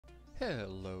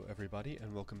Hello everybody,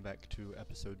 and welcome back to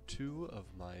episode 2 of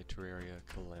my Terraria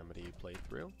Calamity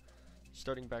playthrough.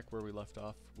 Starting back where we left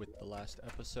off with the last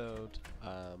episode,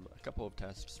 a couple of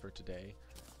tasks for today.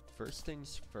 First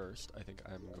things first, I think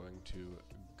I'm going to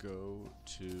go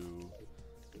to...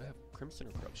 do I have Crimson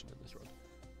or Corruption in this world?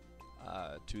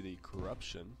 To the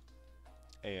Corruption,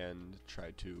 and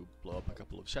try to blow up a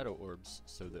couple of Shadow Orbs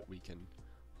so that we can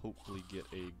hopefully get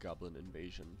a Goblin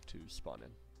invasion to spawn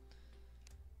in.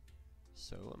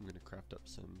 So I'm going to craft up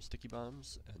some sticky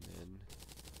bombs and then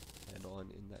head on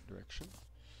in that direction.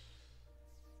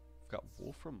 I've got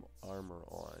Wolfram armor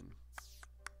on,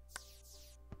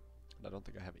 but I don't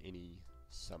think I have any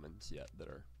summons yet that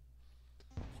are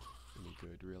any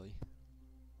good, really.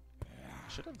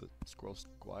 I should have the Squirrel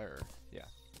Squire, yeah,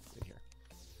 in here.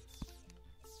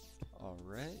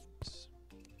 Alright.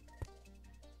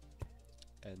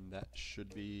 And that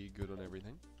should be good on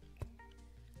everything.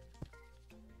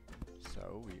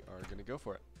 So we are going to go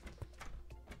for it.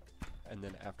 And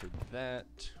then after that,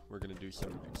 we're going to do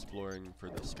some exploring for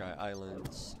the Sky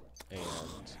Islands and...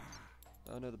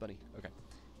 oh no, the bunny. Okay.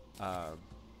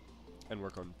 And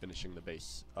work on finishing the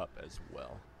base up as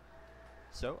well.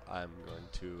 So I'm going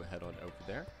to head on over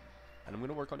there. And I'm going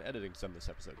to work on editing some this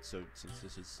episode. So since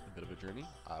this is a bit of a journey,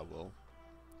 I will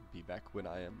be back when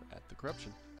I am at the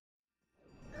Corruption.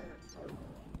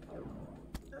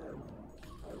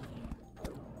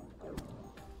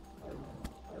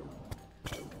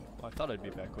 Well, I thought I'd be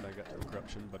back when I got to the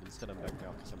Corruption, but instead I'm back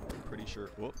now because I'm pretty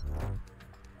sure... whoop.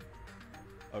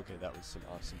 Okay, that was some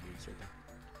awesome moves right there.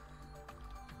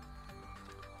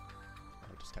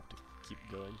 I'll just have to keep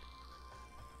going.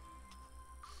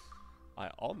 I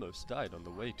almost died on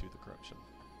the way to the Corruption.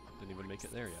 Didn't even make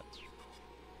it there yet.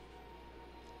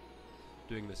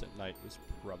 Doing this at night was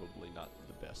probably not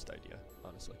the best idea,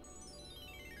 honestly.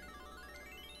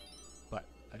 But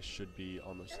I should be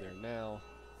almost there now,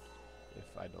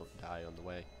 if I don't die on the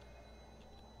way.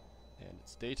 And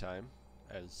it's daytime,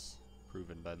 as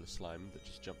proven by the slime that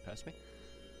just jumped past me.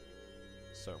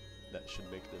 So that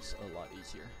should make this a lot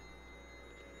easier.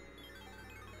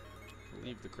 I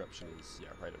believe the Corruption is, yeah,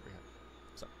 right over here.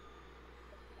 So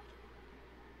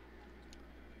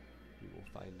we will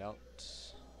find out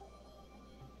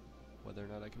whether or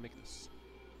not I can make this.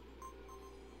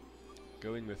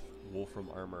 Going with Wolfram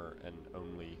armor and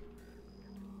only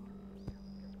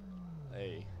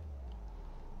a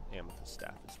amethyst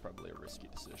staff is probably a risky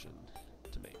decision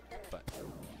to make, but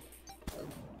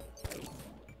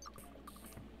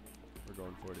we're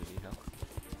going for it anyhow.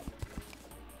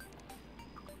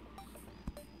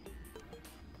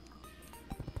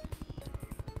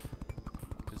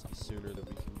 Because the sooner that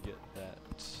we can get that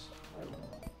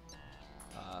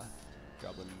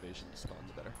Goblin invasion to spawn,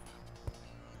 the better.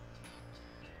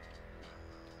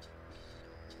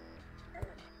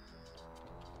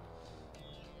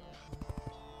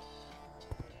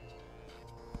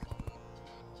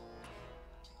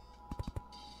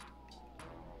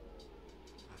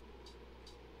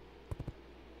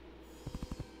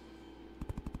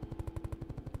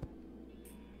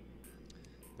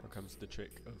 Now comes the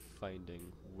trick of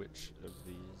finding which of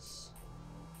these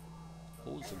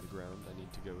holes in the ground I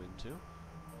need to go into.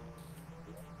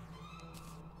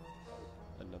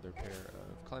 Another pair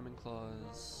of climbing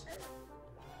claws.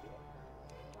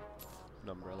 An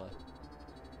umbrella.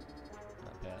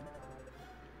 Not bad.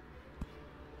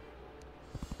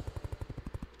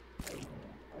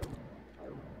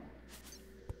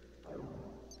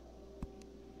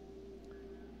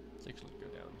 Let's actually go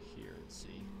down here and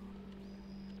see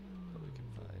what we can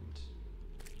find.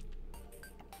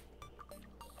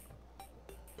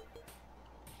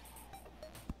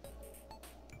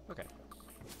 Okay.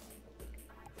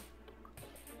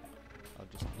 I'll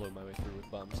just blow my way through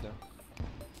with bombs now.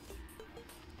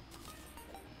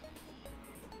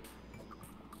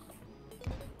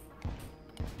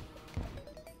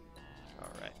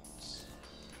 Alright.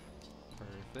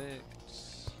 Perfect.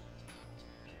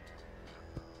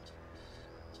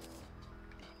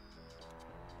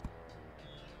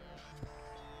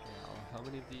 Now, how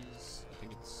many of these?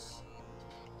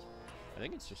 I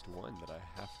think it's just one that I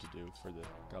have to do for the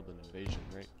Goblin invasion,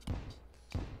 right?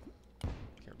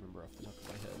 Can't remember off the top of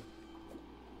my head.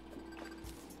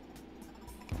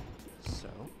 So,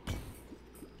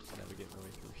 just navigate my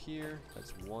way through here.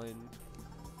 That's one.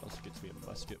 Also gets me a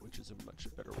musket, which is a much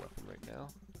better weapon right now.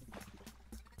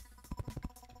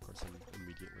 Of course, I'm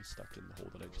immediately stuck in the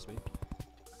hole that I just made.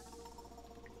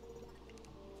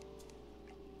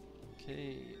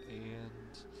 Okay,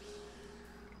 and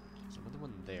there's another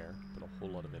one there, but a whole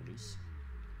lot of enemies.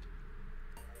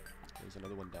 There's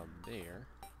another one down there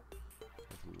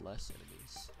with less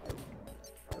enemies.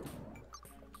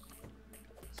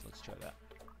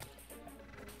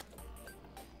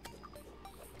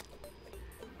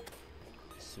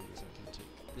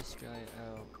 guy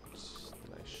out,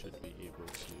 then I should be able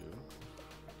to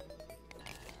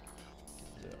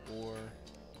get the ore.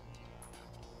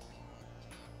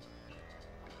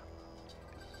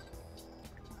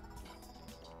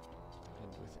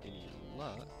 And with any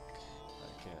luck, I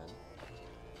can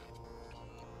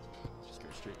just go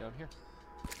straight down here.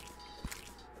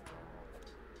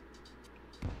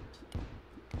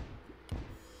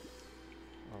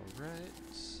 Alright.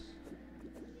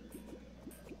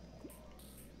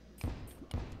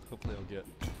 Hopefully I'll get...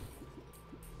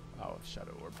 Oh, a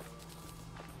shadow orb.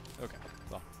 Okay,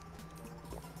 well.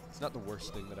 It's not the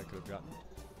worst thing that I could have gotten.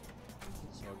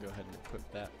 So I'll go ahead and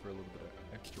equip that for a little bit of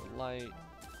extra light.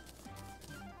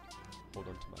 Hold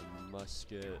on to my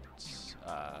musket.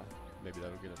 Maybe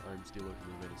that'll get an arms dealer to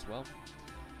move in as well.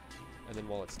 And then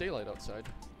while it's daylight outside,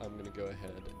 I'm going to go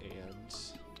ahead and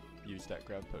use that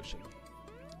grab potion.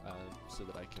 So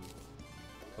that I can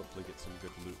hopefully get some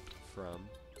good loot from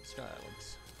Sky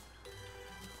Islands.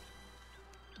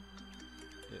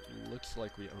 It looks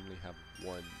like we only have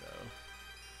one though.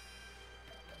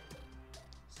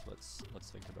 So let's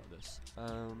think about this.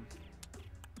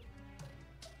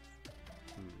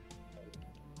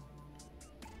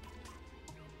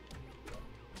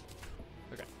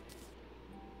 Okay.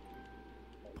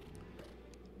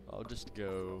 I'll just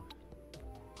go.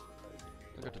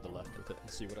 I'll go to the left with it and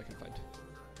see what I can find.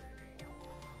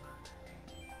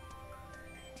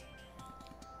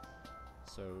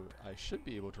 So I should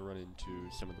be able to run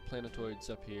into some of the planetoids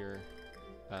up here.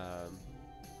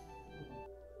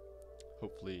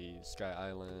 Hopefully Sky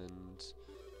Island.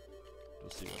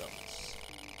 We'll see what else.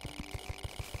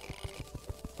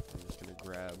 I'm just gonna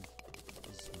grab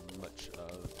as much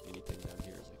of anything down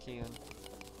here as I can.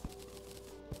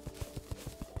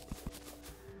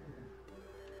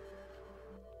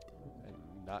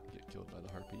 Not get killed by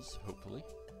the harpies, hopefully.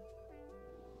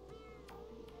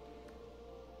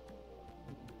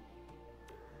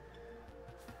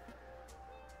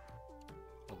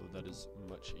 Although that is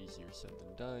much easier said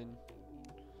than done.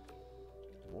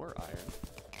 More iron.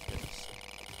 Goodness.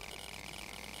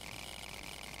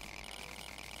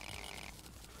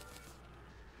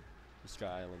 The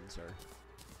Sky Islands are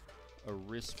a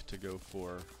risk to go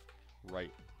for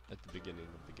right at the beginning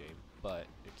of the game, but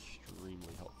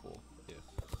extremely helpful if you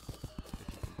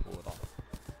can pull it off.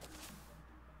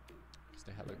 Because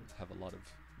they have a lot of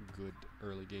good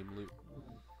early game loot.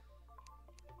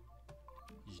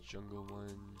 These jungle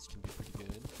ones can be pretty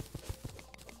good.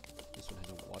 This one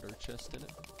has a water chest in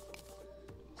it.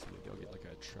 So maybe I'll get like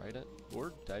a trident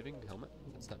or diving helmet.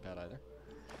 That's not bad either.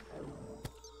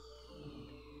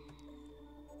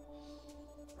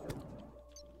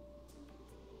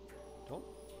 Oh.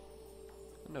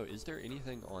 No, is there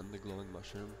anything on the glowing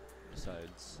mushroom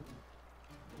besides,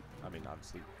 I mean,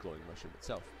 obviously glowing mushroom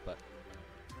itself, but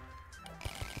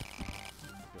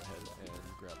go ahead and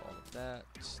grab all of that.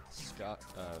 Not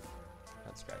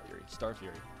Sky Fury, Star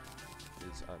Fury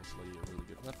is honestly a really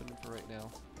good weapon for right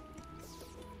now.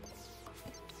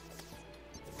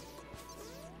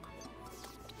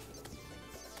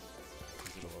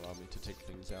 It'll allow me to take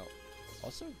things out.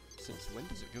 Also, since when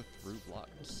does it go through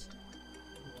blocks?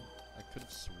 I could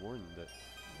have sworn that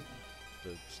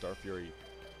the Star Fury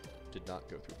did not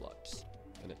go through blocks,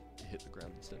 and it hit the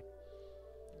ground instead.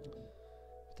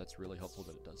 But that's really helpful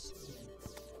that it does.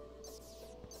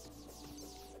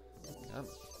 There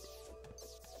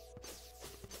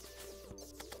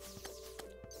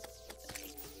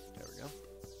we go.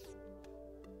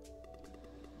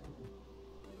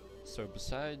 So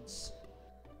besides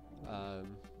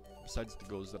the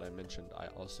goals that I mentioned, I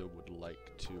also would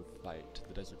like to fight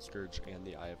the Desert Scourge and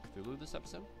the Eye of Cthulhu this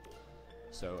episode.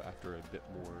 So after a bit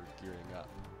more gearing up,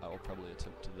 I will probably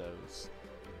attempt to those.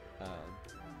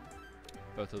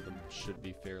 Both of them should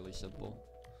be fairly simple.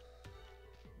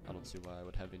 I don't see why I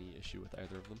would have any issue with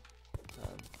either of them.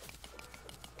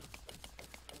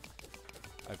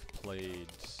 I've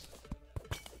played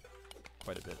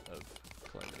quite a bit of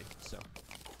Calamity, so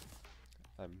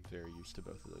I'm very used to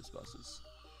both of those bosses.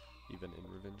 Even in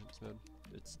Revengeance mode,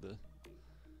 it's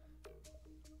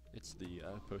the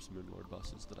post-Moon Lord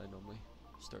bosses that I normally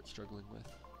start struggling with.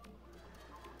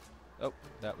 Oh,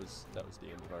 that was the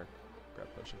end of our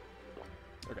grab potion.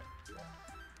 Okay.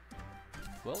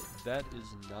 Well, that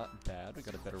is not bad. We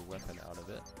got a better weapon out of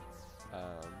it.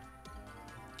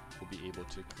 We'll be able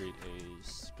to create a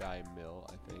sky mill,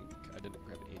 I think. I didn't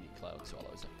grab any clouds while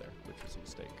I was up there, which was a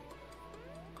mistake.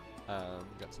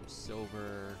 Got some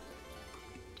silver.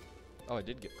 Oh, I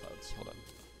did get clouds. Hold on.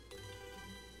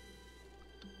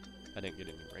 I didn't get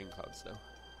any rain clouds, though.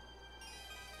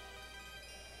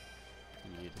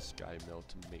 You need a sky mill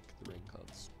to make the rain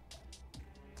clouds.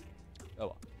 Oh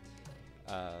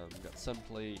well. Got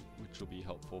Sunplate, which will be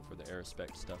helpful for the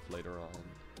aerospec stuff later on.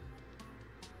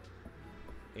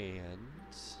 And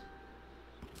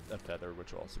a feather,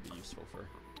 which will also be useful for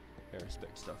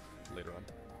aerospec stuff later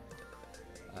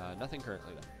on. Nothing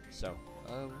currently though. So,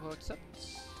 well, except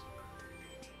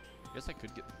I guess I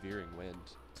could get Veering Wind.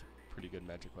 It's a pretty good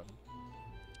magic weapon.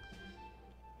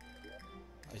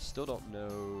 I still don't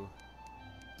know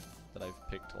that I've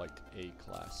picked like a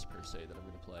class per se that I'm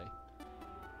gonna play.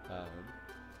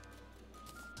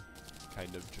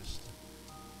 Kind of just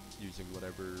using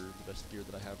whatever the best gear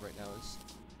that I have right now is.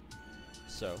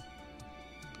 So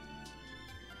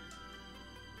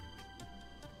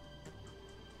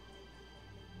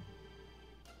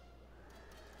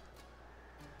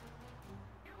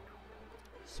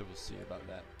we'll see about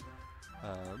that. I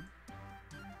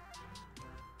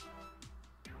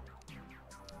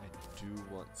do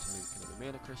want to make another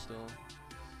mana crystal.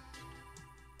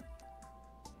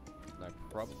 And I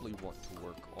probably want to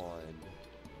work on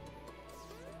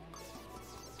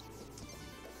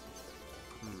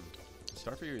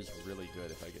Starfire is really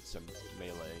good if I get some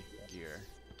melee gear.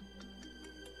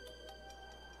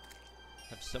 I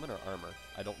have Summoner Armor.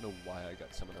 I don't know why I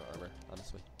got Summoner Armor,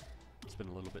 honestly. It's been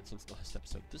a little bit since the last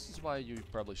episode. This is why you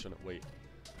probably shouldn't wait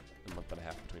a month and a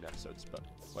half between episodes, but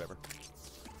whatever.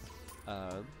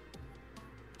 Well,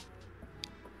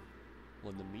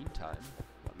 in the meantime,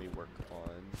 let me work on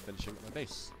finishing up my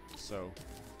base. So,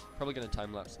 probably going to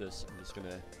time-lapse this. I'm just going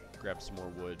to grab some more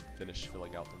wood, finish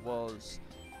filling out the walls,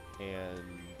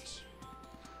 and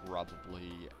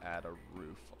probably add a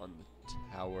roof on the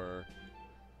tower.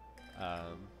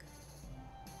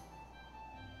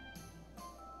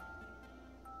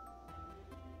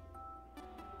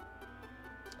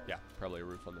 Yeah, probably a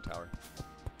roof on the tower.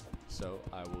 So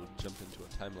I will jump into a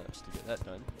time-lapse to get that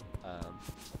done.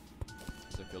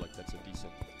 So I feel like that's a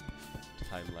decent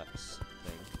time-lapse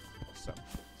thing. So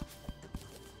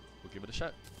we'll give it a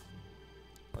shot.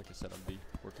 Like I said, I'll be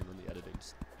working on the editing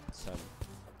some.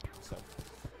 So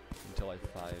until I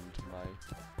find my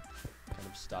kind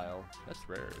of style. That's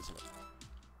rare, isn't it?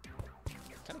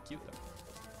 Kind of cute though.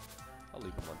 I'll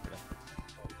leave them on for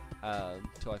now.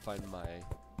 Until I find my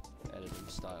editing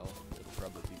style, it'll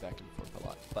probably be back and forth a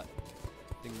lot. But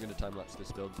I think I'm going to time-lapse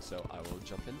this build, so I will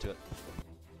jump into it.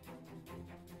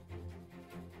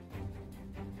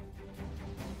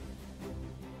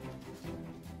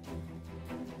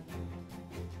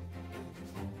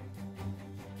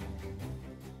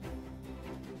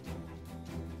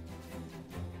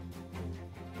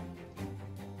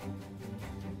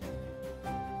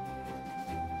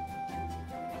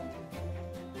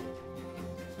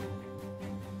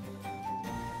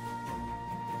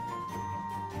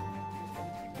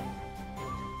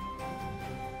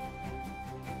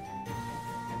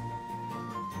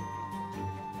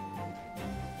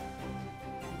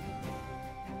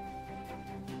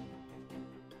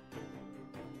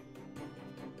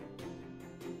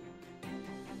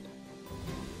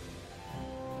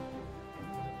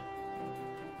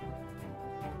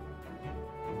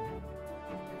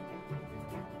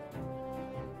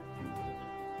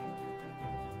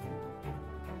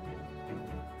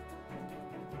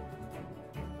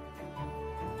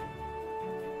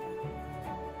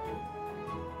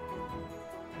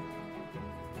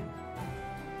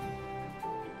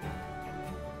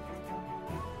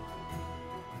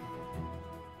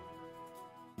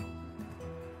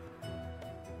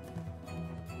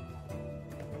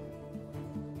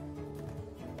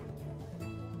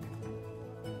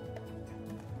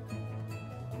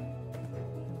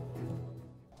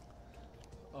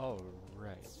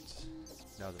 Alright,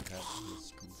 now that that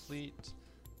is complete,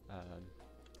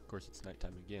 of course it's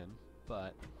nighttime again,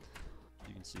 but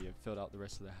you can see I've filled out the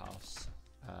rest of the house,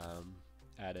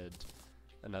 added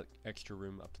an extra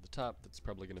room up to the top that's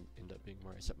probably going to end up being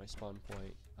where I set my spawn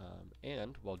point,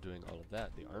 and while doing all of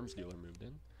that, the arms dealer moved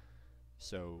in,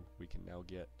 so we can now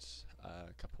get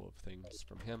a couple of things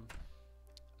from him,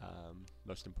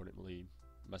 most importantly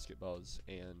musket balls,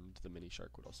 and the mini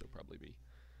shark would also probably be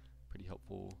pretty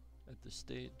helpful at this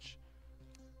stage.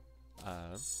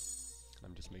 I'm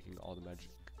just making all the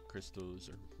magic crystals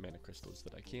or mana crystals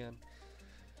that I can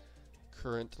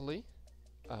currently.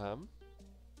 And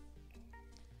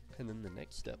then the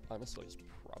next step, honestly, is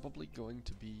probably going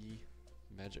to be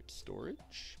magic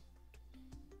storage.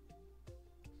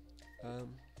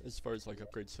 As far as like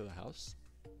upgrades to the house.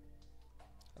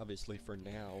 Obviously for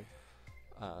now,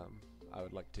 I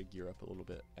would like to gear up a little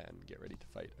bit and get ready to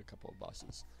fight a couple of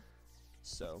bosses.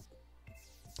 So,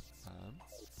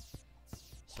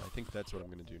 So I think that's what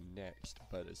I'm going to do next.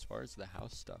 But as far as the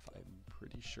house stuff, I'm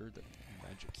pretty sure that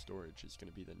magic storage is going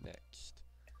to be the next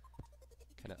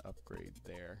kind of upgrade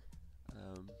there. I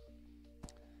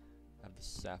have the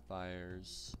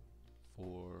sapphires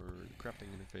for the crafting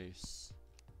interface.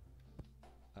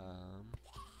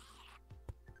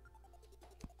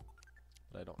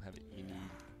 But I don't have any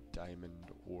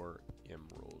diamond or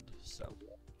emerald, so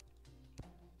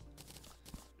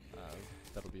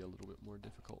that'll be a little bit more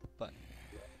difficult. But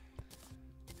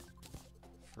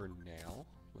for now,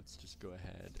 let's just go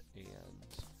ahead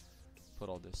and put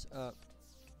all this up.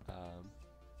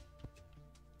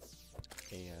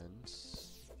 And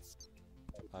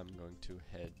I'm going to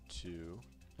head to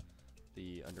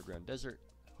the underground desert.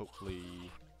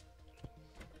 Hopefully,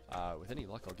 with any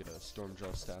luck, I'll get a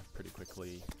Stormjaw staff pretty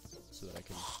quickly so that I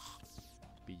can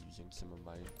be using some of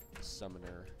my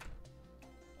summoner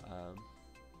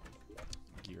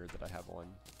gear that I have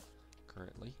on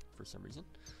currently for some reason.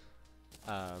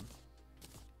 And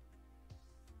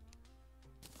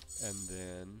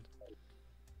then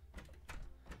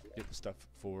get the stuff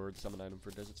for the summon item for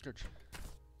Desert Scourge.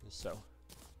 So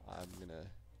I'm gonna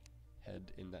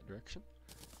head in that direction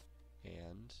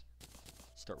and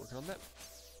start working on that.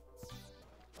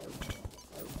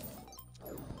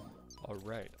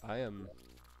 Alright, I am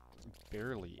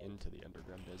barely into the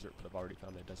underground desert, but I've already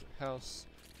found a desert house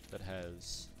that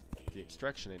has the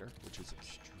extractionator, which is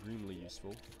extremely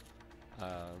useful.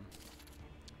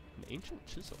 An ancient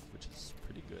chisel, which is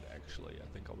pretty good actually. I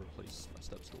think I'll replace my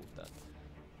step stool with that.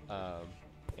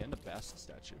 And a bast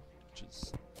statue, which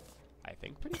is, I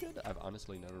think, pretty good. I've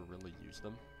honestly never really used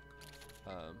them.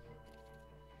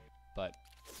 But,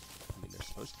 I mean, they're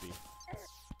supposed to be.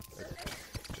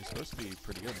 They're supposed to be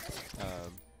pretty good.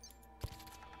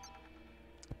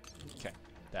 Okay,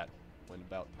 that went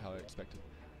about how I expected.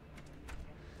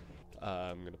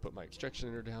 I'm gonna put my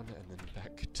extractionator down and then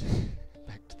back to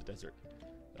the desert.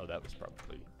 Oh, that was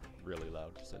probably really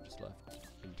loud because I just left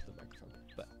into the microphone.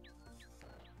 But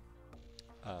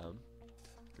go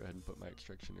ahead and put my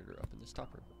extractionator up in this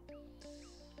top room.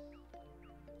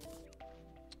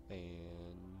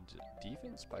 And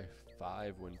defense by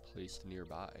 5 when placed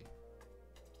nearby.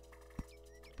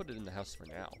 Put it in the house for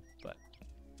now, but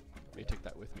I may take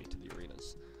that with me to the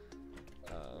arenas.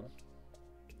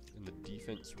 And the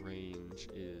defense range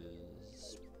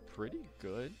is pretty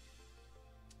good.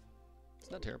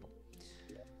 It's not terrible.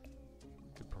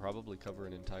 Could probably cover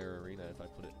an entire arena if I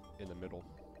put it in the middle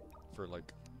for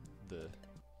like the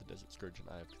Desert Scourge and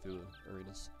AI Cthulhu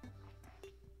arenas.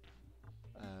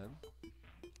 I'm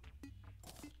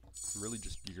really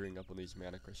just gearing up on these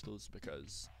mana crystals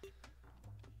because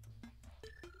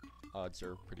odds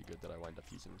are pretty good that I wind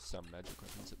up using some magic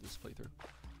weapons at this playthrough.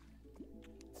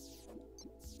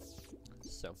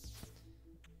 So,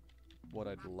 what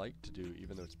I'd like to do,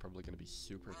 even though it's probably going to be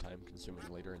super time consuming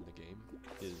later in the game,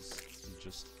 is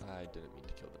just, I didn't mean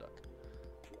to kill the duck,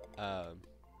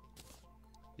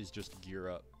 is just gear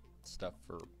up stuff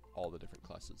for all the different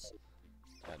classes,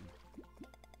 and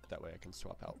that way I can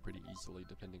swap out pretty easily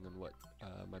depending on what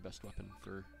my best weapon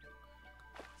for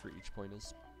each point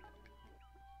is.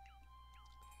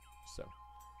 So,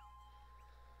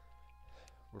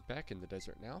 we're back in the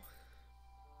desert now.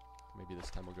 Maybe this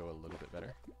time will go a little bit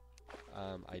better.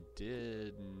 I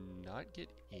did not get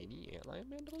any antlion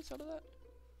mandibles out of that,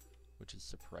 which is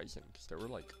surprising because there were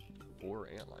like 4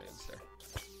 antlions there.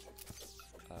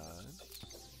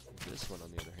 This one, on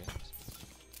the other hand,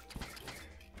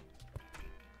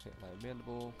 antlion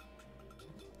mandible.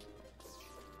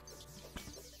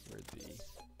 Where'd I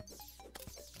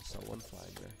saw one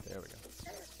flying there. There we go.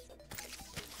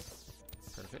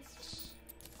 Perfect.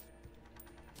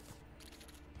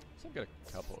 So I've got a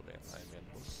couple of antlion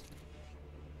mandibles.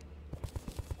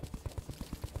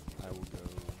 I will go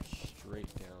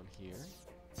straight down here.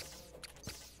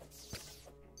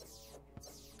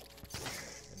 I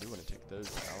do want to take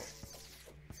those out.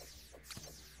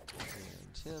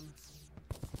 And him.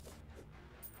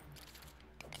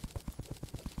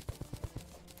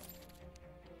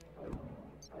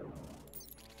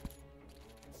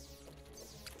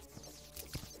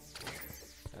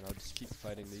 And I'll just keep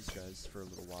fighting these guys for a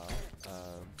little while.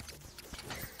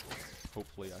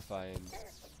 Hopefully I find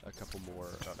a couple more,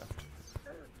 oh no.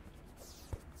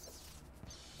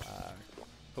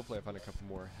 Hopefully I find a couple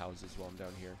more houses while I'm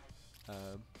down here.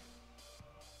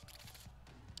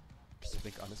 Because I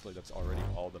think honestly that's already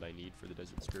all that I need for the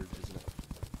Desert Scourge, isn't it?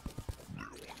 Ooh,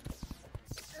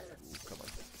 come on.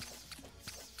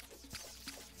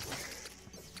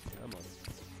 Come on.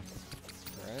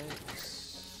 Alright.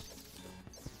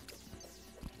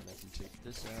 And I can take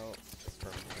this out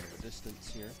from kind of a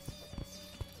distance here.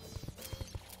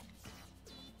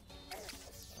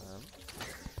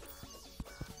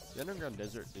 The underground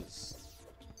desert is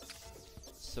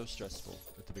so stressful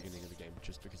at the beginning of the game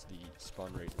just because the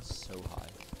spawn rate is so high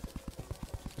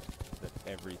that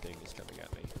everything is coming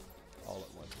at me all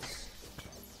at once.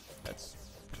 That's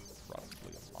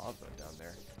probably lava down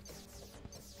there.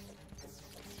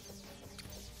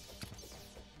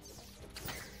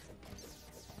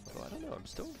 Although I don't know, I'm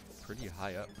still pretty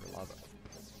high up for lava.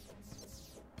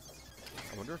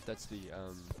 I wonder if that's the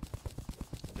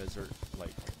desert, like,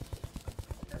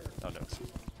 oh no, it's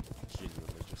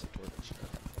genuinely just a torch.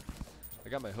 I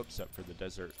got my hopes up for the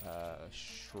desert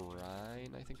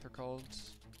shrine, I think they're called.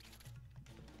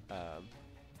 Because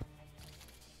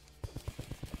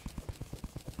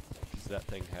that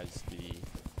thing has the,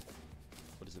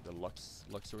 what is it, the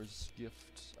Luxor's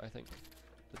gift, I think.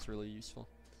 That's really useful.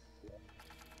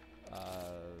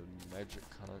 Magic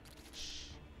conch.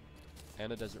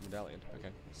 And a desert medallion.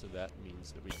 Okay, so that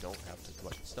means that we don't have to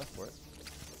collect stuff for it,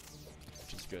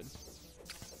 which is good.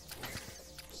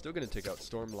 Still gonna take out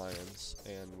storm lions,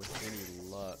 and with any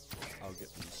luck, I'll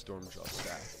get the stormjaw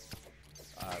staff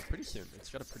pretty soon. It's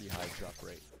got a pretty high drop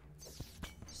rate,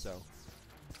 so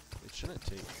it shouldn't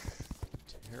take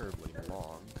terribly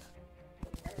long.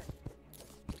 Of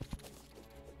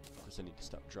course, I need to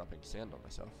stop dropping sand on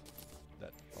myself.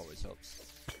 That always helps.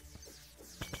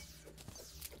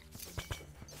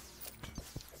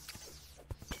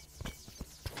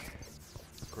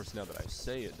 Of course, now that I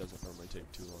say it doesn't normally take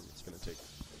too long, it's going to take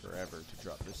forever to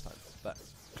drop this time. But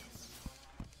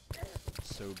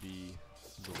so be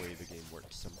the way the game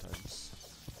works sometimes.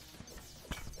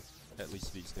 At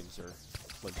least these things are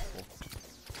plentiful.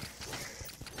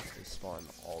 They spawn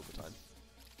all the time.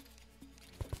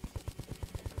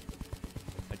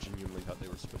 I genuinely thought they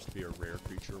were supposed to be a rare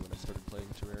creature when I started playing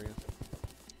Terraria.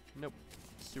 Nope.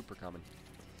 Super common.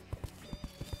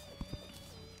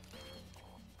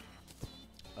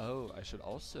 Oh, I should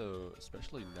also,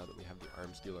 especially now that we have the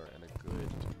arms dealer and a good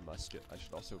musket, I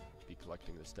should also be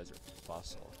collecting this desert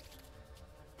fossil.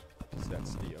 Because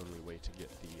that's the only way to get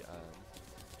the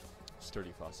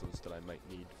sturdy fossils that I might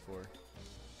need for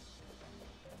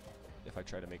if I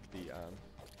try to make the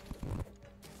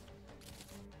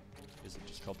is it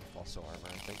just called the fossil armor,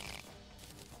 I think.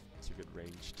 It's a good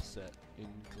ranged set in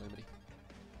Calamity.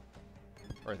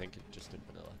 Or I think it just in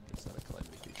vanilla. It's not a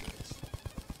Calamity feature, it's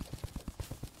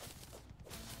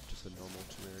just a normal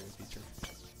Terraria feature.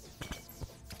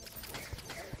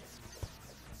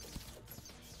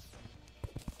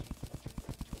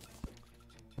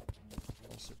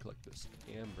 Also collect this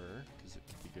amber, because it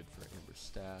could be good for amber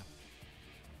staff.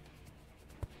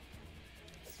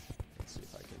 Let's see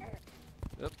if I can...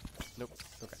 Nope. Nope.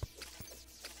 Okay.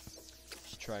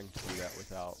 Just trying to do that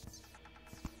without...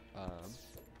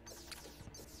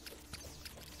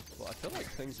 well, I feel like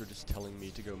things are just telling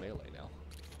me to go melee now,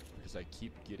 because I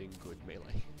keep getting good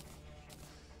melee.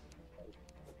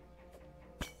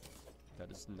 That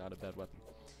is not a bad weapon.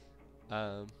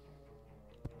 I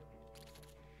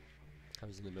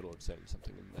was in the middle of saying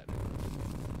something in that.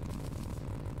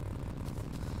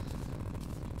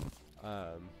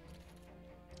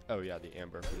 Oh yeah, the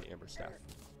amber for the amber staff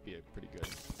would be a pretty good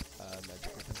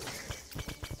magic weapon.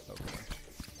 Oh, come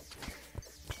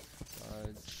on.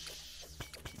 Dodge.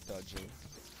 Keep dodging.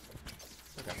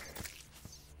 Okay.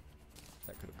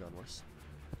 That could have gone worse.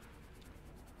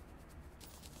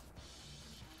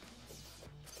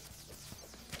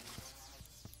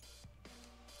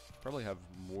 Probably have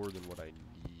more than what I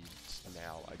need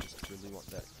now. I just really want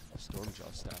that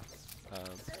Stormjaw staff.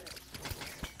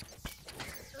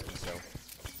 So,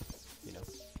 you know,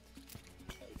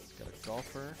 got a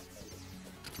golfer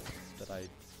that I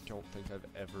don't think I've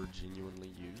ever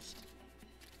genuinely used.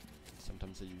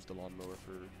 Sometimes I used a lawnmower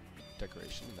for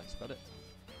decoration, and that's about it.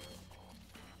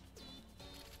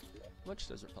 How much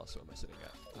desert fossil am I sitting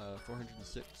at?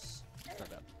 406. Not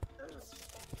bad.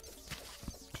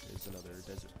 There's another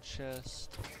desert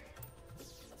chest.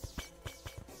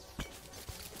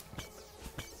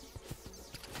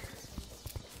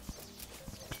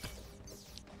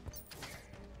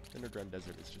 Underground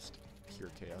desert is just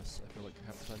pure chaos, I feel like,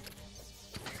 half the time.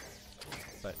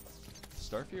 But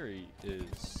Star Fury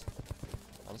is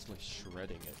honestly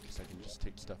shredding it, because I can just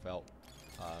take stuff out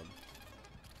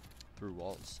through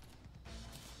walls.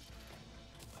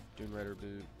 Dune Rider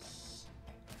boots.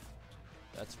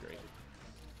 That's great.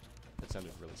 That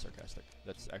sounded really sarcastic.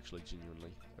 That's actually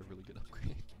genuinely a really good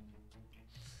upgrade.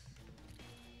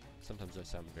 Sometimes I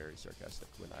sound very sarcastic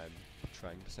when I'm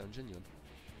trying to sound genuine.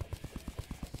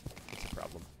 It's a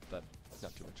problem, but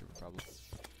not too much of a problem.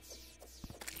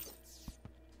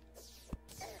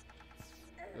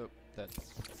 Oh, that...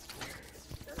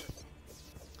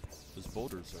 Those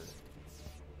boulders are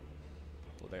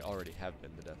they already have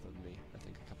been the death of me, I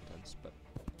think, a couple times, but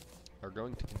are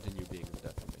going to continue being the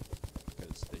death of me,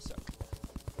 because they suck.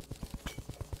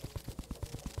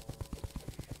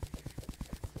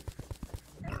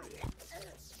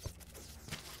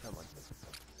 Come on.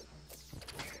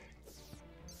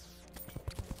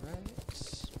 Alright.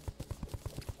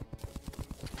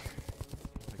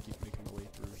 I keep making my way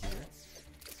through here.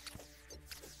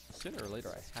 Sooner or later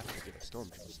I have to get a storm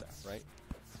drill staff, right?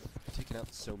 I've taken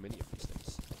out so many of these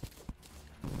things.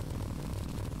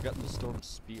 I've gotten the storm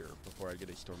spear before I get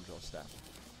a storm drill staff.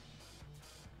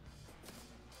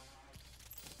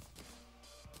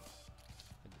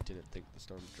 I didn't think the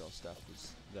storm drill staff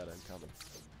was that uncommon.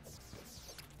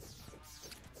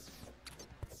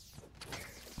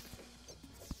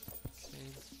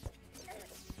 Okay.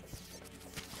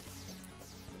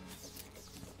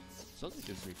 This also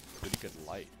gives me pretty good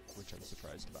light, which I'm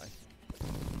surprised by.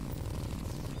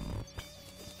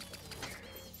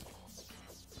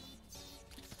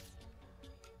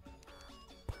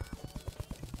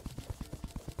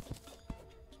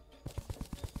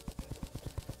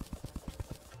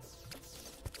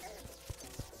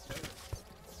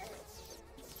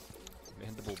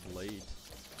 Mandible blade.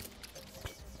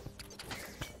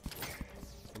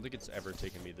 I don't think it's ever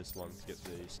taken me this long to get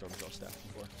the storm drill staff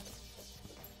before.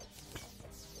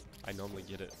 I normally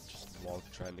get it just while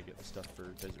trying to get the stuff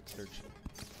for Desert Scourge.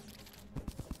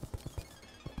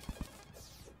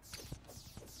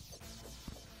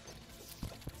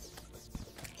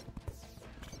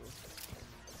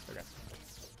 Okay.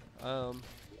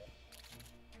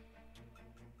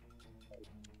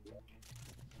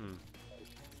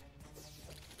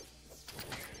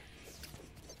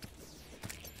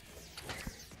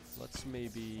 Let's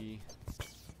maybe...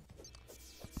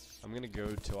 I'm gonna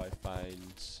go till I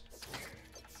find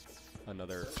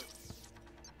another...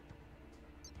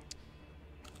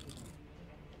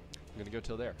 I'm gonna go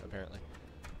till there, apparently.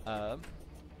 Let's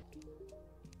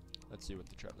see what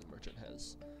the traveling merchant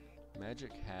has.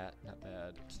 Magic hat, not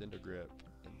bad. Extender grip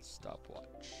and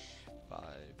stopwatch. 5,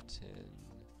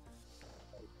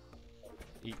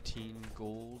 10, 18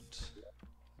 gold.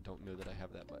 I don't know that I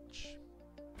have that much.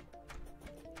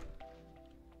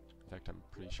 In fact, I'm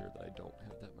pretty sure that I don't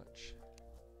have that much,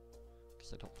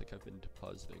 because I don't think I've been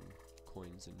depositing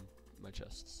coins in my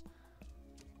chests.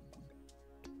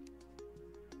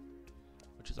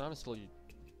 Which is honestly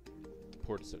a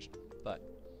poor decision, but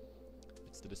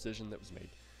it's the decision that was made.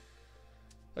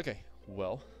 Okay,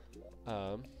 well,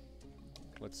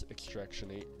 let's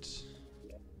extractionate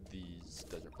these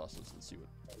desert fossils and see what...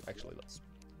 Actually, let's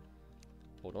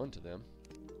hold on to them.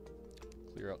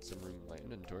 Clear out some room in my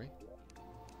inventory.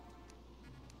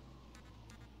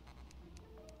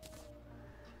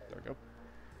 There we go.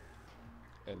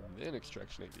 And then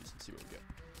extractionate these and see what we get.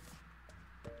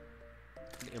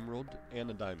 An emerald and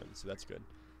a diamond, so that's good.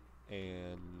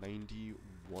 And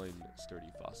 91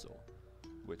 sturdy fossil,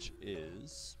 which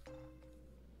is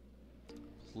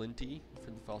plenty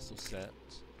for the fossil set.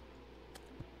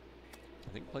 I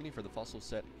think plenty for the fossil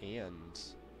set and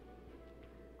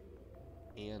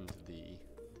the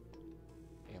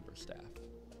amber staff.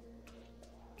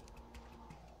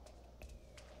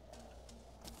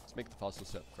 Let's make the fossil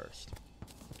set first.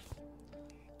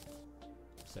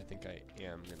 So I think I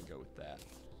am gonna go with that.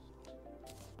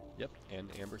 Yep, and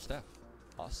amber staff.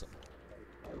 Awesome.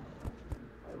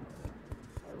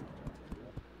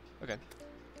 Okay.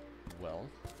 Well,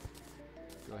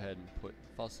 go ahead and put the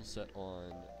fossil set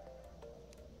on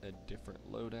a different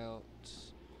loadout.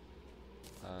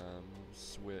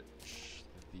 Switch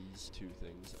these two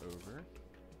things over.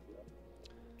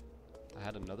 I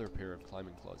had another pair of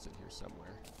climbing claws in here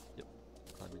somewhere. Yep,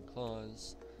 climbing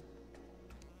claws.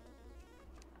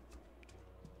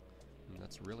 And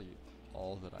that's really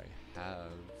all that I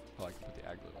have. Oh, I can put the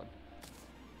aglet on.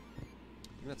 I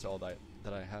think that's all that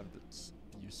I have that's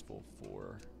useful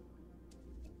for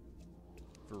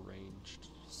ranged.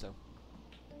 So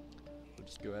we'll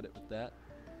just go at it with that.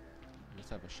 I just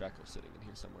have a shackle sitting in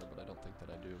here somewhere, but I don't think that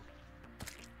I do.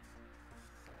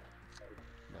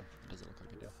 No, it doesn't look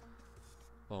like I do.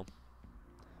 Well,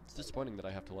 it's disappointing that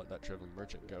I have to let that traveling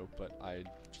merchant go, but I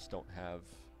just don't have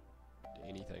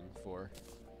anything for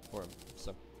him,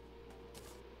 so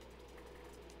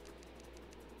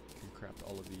I can craft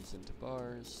all of these into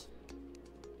bars.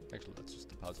 Actually, let's just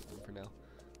deposit them for now,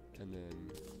 and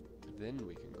then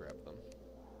we can grab them.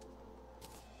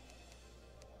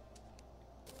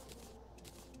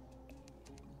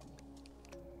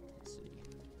 Let's see.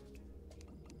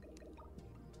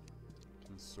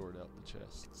 Can sort out the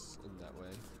chests in that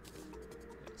way.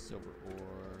 Yeah, silver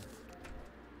ore,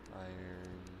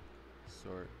 iron,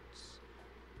 sort,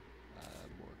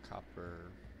 more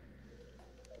copper.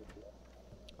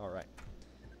 Alright.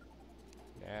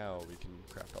 Now we can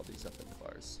craft all these up into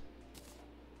bars.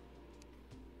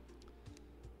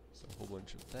 So a whole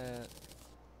bunch of that.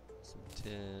 Some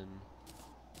tin.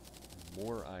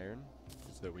 More iron,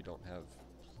 as though we don't have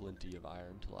plenty of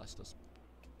iron to last us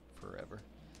forever.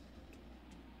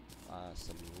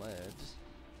 Some lead.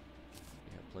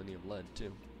 We have plenty of lead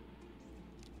too.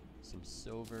 Some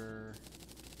silver.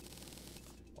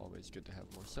 Always good to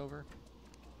have more silver.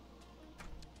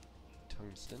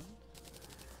 Tungsten,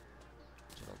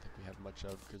 which I don't think we have much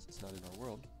of because it's not in our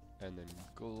world. And then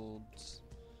gold.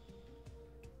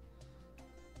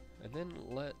 And then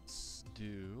let's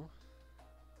do...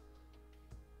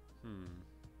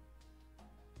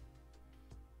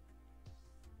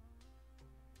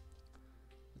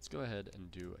 Let's go ahead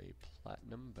and do a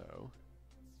platinum bow.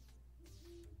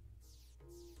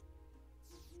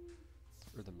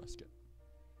 Or the musket.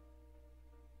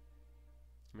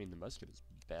 I mean, the musket is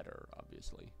better,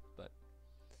 obviously, but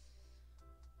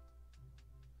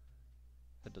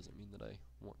that doesn't mean that I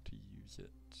want to use it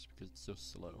because it's so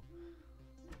slow.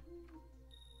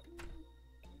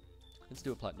 Let's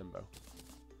do a platinum bow.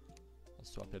 I'll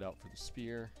swap it out for the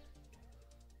spear.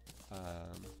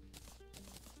 Actually,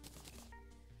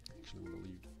 I'm going to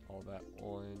leave all that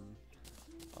on.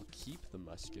 I'll keep the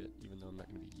musket, even though I'm not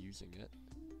going to be using it.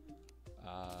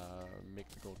 Make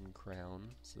the golden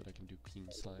crown so that I can do clean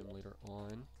slime later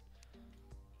on.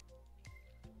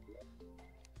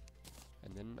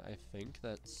 And then I think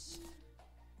that's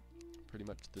pretty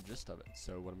much the gist of it.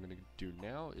 So what I'm going to do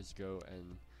now is go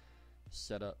and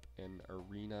set up an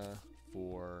arena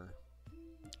for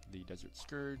the Desert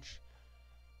Scourge,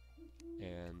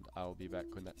 and I'll be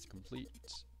back when that's complete,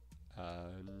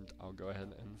 and I'll go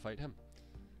ahead and fight him.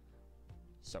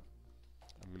 So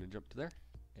I'm going to jump to there,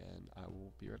 and I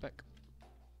will be right back.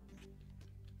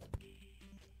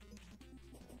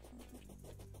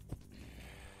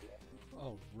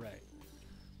 Alright,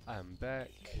 I'm back.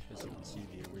 As you can see,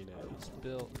 the arena is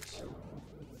built.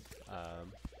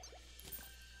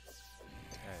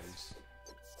 And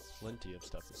plenty of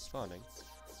stuff is spawning,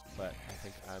 but I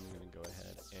think I'm going to go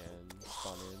ahead and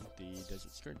spawn in the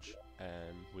Desert Scourge,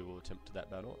 and we will attempt that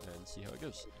battle and see how it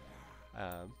goes.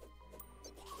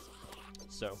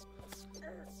 So,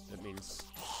 that means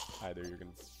either you're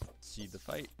going to see the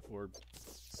fight or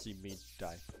see me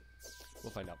die.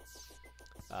 We'll find out.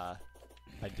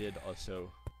 I did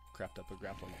also craft up a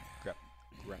grappling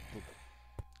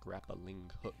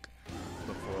hook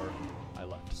before I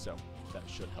left, so that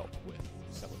should help with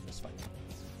some of this fight.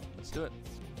 Let's do it.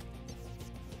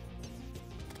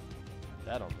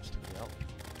 That almost took me out.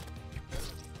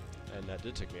 And that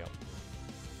did take me out.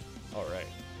 Alright.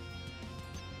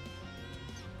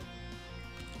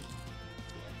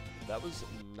 That was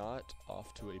not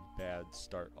off to a bad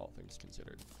start, all things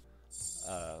considered.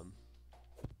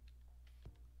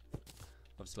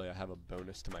 Obviously I have a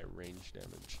bonus to my range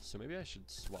damage, so maybe I should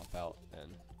swap out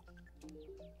and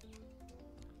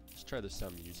just try this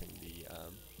some using the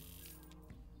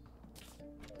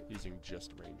using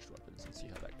just ranged weapons and see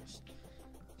how that goes.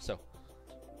 So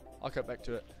I'll cut back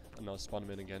to it and I'll spawn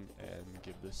him in again and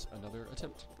give this another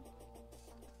attempt.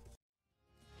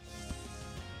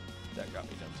 That got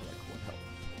me down to like 1 health.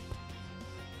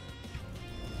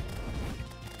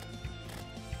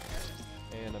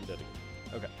 And I'm dead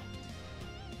again. Okay.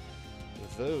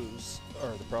 Those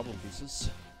are the problem pieces,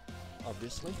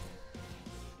 obviously.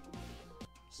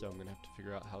 So I'm gonna have to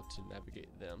figure out how to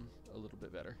navigate them a little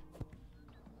bit better.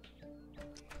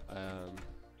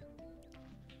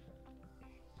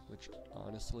 Which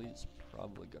honestly is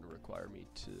probably gonna require me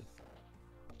to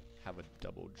have a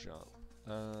double jump.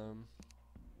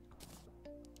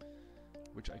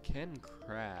 Which I can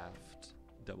craft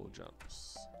double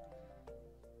jumps.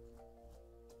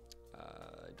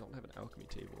 I don't have an alchemy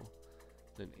table.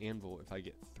 An anvil if I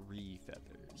get 3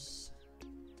 feathers.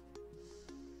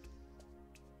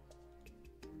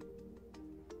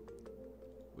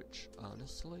 Which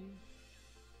honestly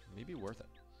may be worth it.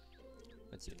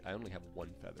 Let's see, I only have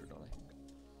 1 feather, don't I?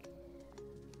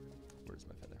 Where's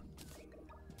my feather?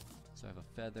 So I have a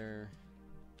feather.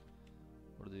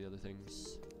 What are the other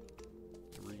things?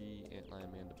 3 antlion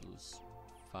mandibles,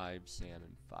 5 sand,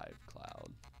 and 5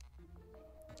 cloud.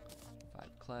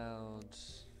 5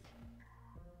 clouds.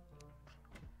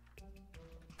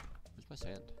 Where's my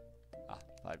sand? Ah,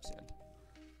 5 sand.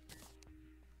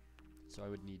 So I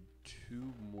would need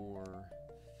 2 more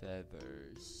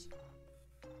feathers.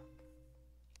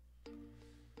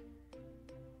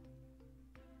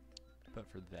 But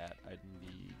for that, I'd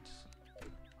need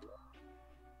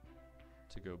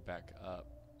to go back up.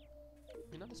 I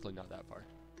mean, honestly, not that far.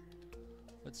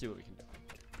 Let's see what we can do.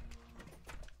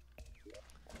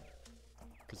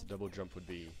 Because the double jump would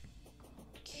be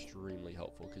extremely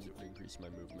helpful because it would increase my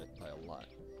movement by a lot.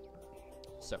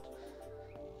 So,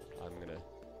 I'm going to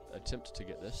attempt to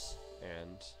get this,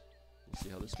 and we'll see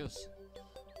how this goes.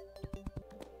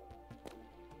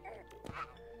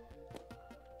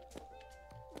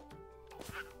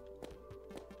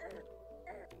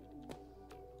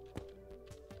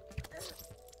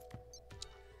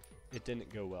 It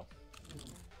didn't go well.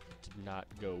 It did not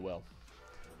go well.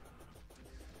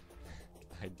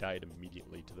 I died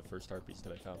immediately to the first harpies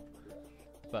that I found.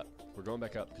 But we're going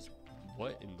back up because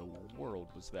what in the world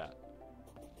was that?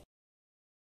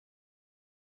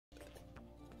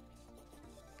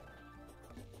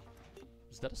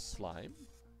 Was that a slime?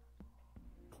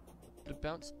 Did it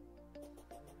bounce?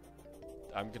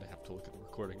 I'm gonna have to look at the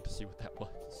recording to see what that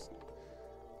was.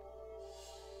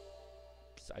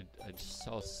 I just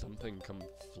saw something come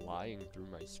flying through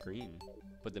my screen,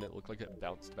 but then it looked like it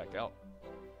bounced back out.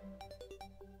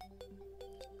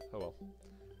 Oh well.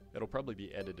 It'll probably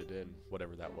be edited in,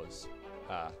 whatever that was.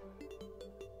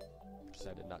 Because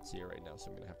I did not see it right now, so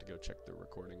I'm going to have to go check the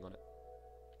recording on it.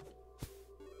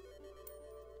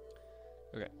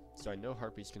 Okay, so I know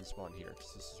harpies can spawn here,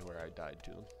 because this is where I died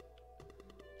to them.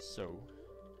 So,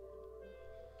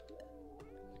 I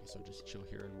guess I'll just chill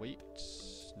here and wait.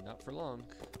 Not for long.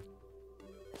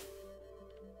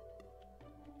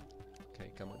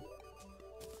 Okay, come on.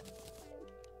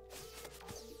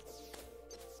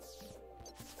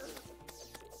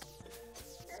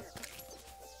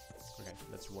 Okay,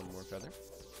 that's one more feather.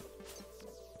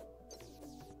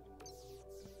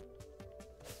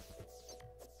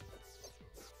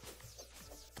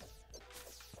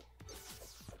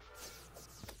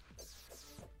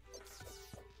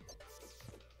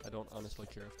 I don't honestly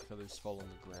care if the feathers fall on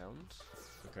the ground,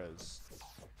 because,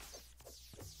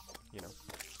 you know,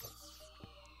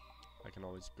 I can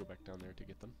always go back down there to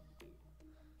get them.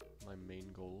 My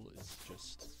main goal is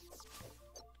just...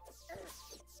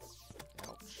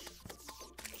 Ouch.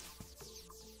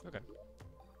 Okay.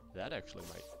 That actually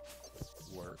might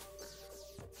work.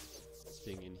 Just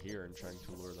being in here and trying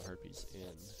to lure the harpies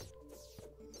in.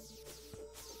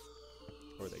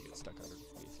 Or they get stuck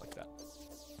underneath like that.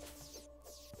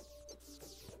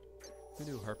 Who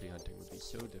knew harpy hunting would be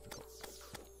so difficult?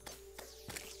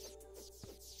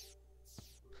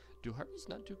 Do harpies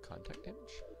not do contact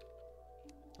damage?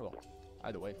 Well,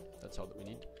 either way, that's all that we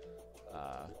need.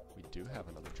 We do have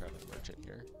another traveling merchant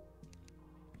here.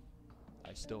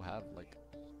 I still have like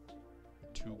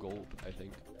 2 gold, I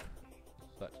think.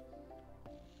 But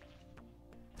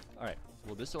alright,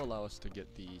 well this will allow us to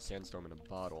get the sandstorm in a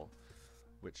bottle,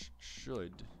 which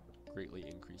should greatly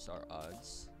increase our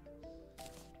odds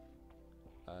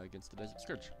against the Desert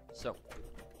Scourge. So,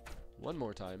 one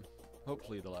more time,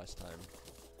 hopefully the last time.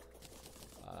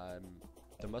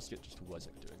 The musket just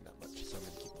wasn't doing that much, so I'm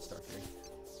going to keep it star-free.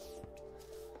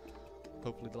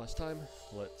 Hopefully the last time.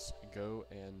 Let's go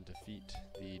and defeat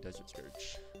the Desert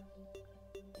Scourge.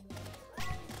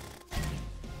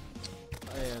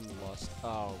 And lost.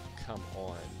 Oh, come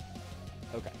on.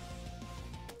 Okay.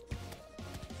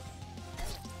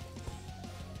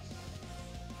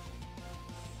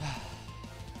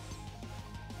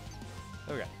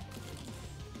 Okay.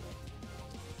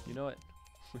 You know what?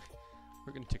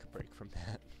 We're gonna take a break from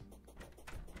that.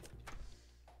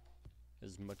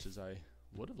 As much as I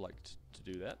would have liked to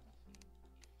do that,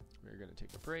 we're gonna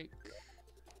take a break.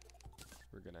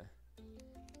 We're gonna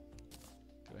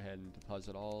go ahead and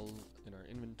deposit all in our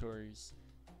inventories.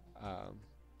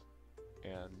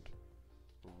 And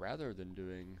rather than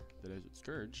doing the Desert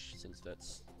Scourge, since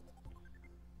that's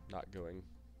not going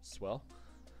swell,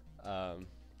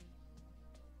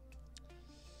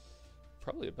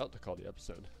 probably about to call the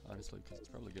episode, honestly, because it's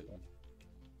probably getting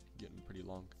pretty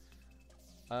long.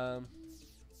 But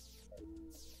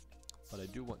I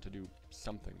do want to do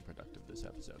something productive this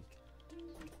episode.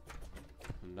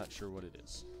 I'm not sure what it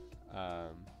is.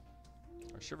 Our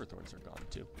Shiverthorns are gone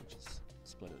too, which is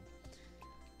splendid.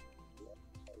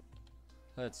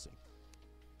 Let's see.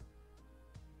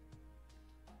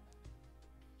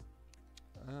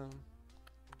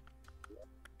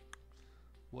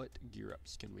 What gear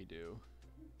ups can we do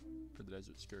for the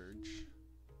Desert Scourge?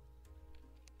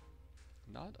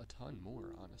 Not a ton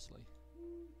more, honestly,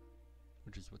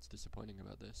 which is what's disappointing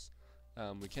about this.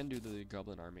 We can do the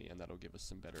Goblin Army, and that'll give us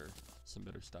some better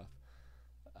stuff.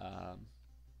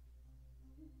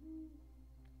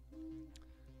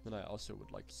 Then I also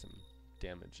would like some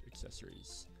damage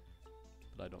accessories,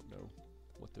 but I don't know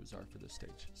what those are for this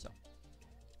stage. So,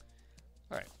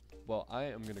 all right. Well, I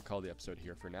am going to call the episode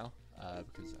here for now.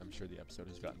 because I'm sure the episode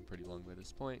has gotten pretty long by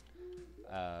this point.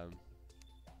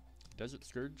 Desert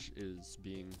Scourge is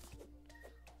being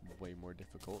way more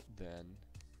difficult than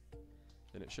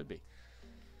it should be.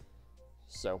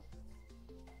 So,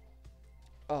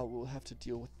 we'll have to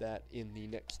deal with that in the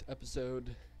next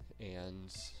episode,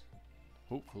 and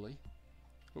hopefully,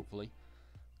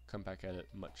 come back at it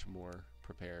much more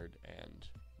prepared and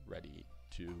ready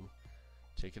to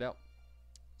take it out.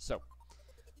 So,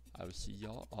 I will see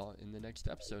y'all all in the next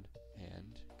episode,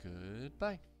 and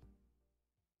goodbye.